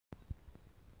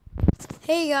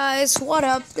Hey guys, what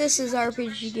up? This is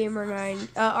RPG Gamer 9,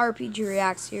 RPG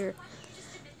Reacts here,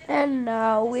 and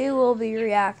we will be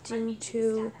reacting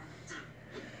to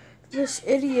this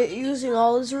idiot using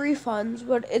all his refunds,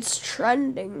 but it's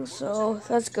trending, so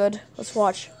that's good. Let's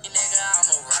watch.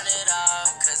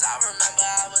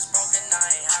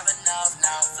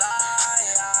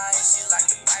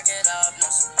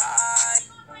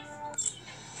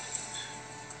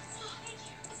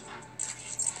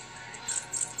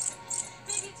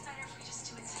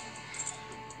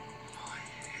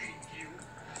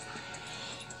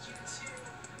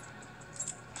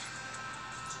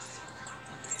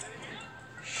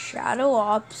 Shadow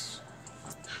Ops.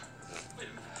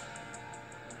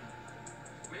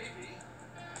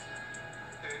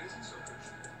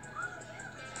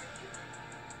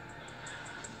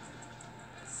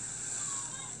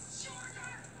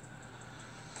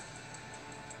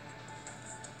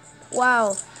 Wow.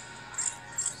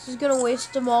 This is gonna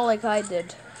waste them all like I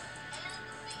did.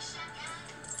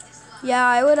 Yeah,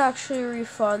 I would actually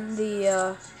refund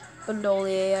the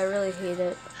Bandolier. I really hate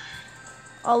it.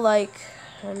 I'll like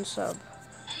and sub.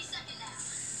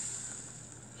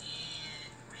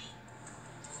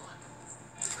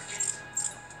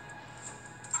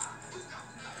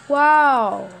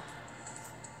 Wow.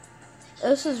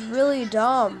 This is really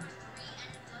dumb.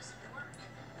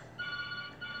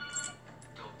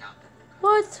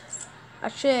 What?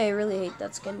 Actually, I really hate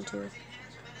that skin too.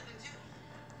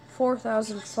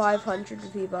 4,500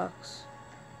 V-Bucks.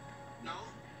 No?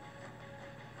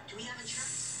 Do we have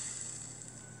insurance?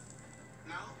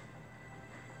 No?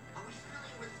 Are we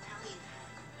familiar with Italian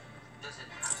tax? Does it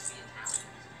have to be Italian?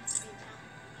 Does it have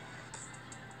to be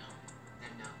Italian? No.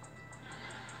 Then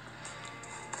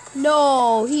no.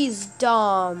 No, he's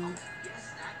dumb.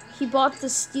 He bought the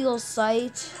steel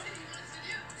sight.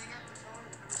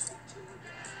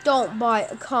 Don't buy.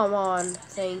 Come on.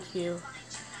 Thank you.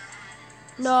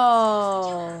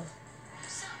 No.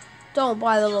 Don't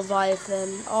buy the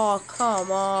Leviathan. Oh,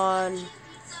 come on.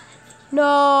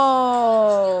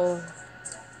 No.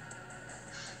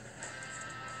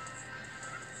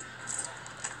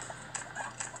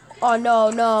 Oh,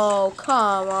 no.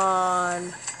 Come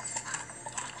on.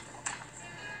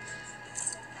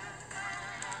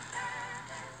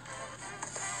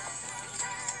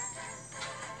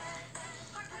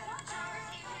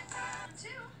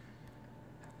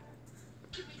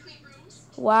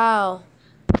 Wow.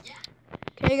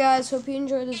 Okay guys, hope you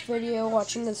enjoyed this video,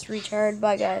 watching this retard.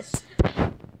 Bye guys.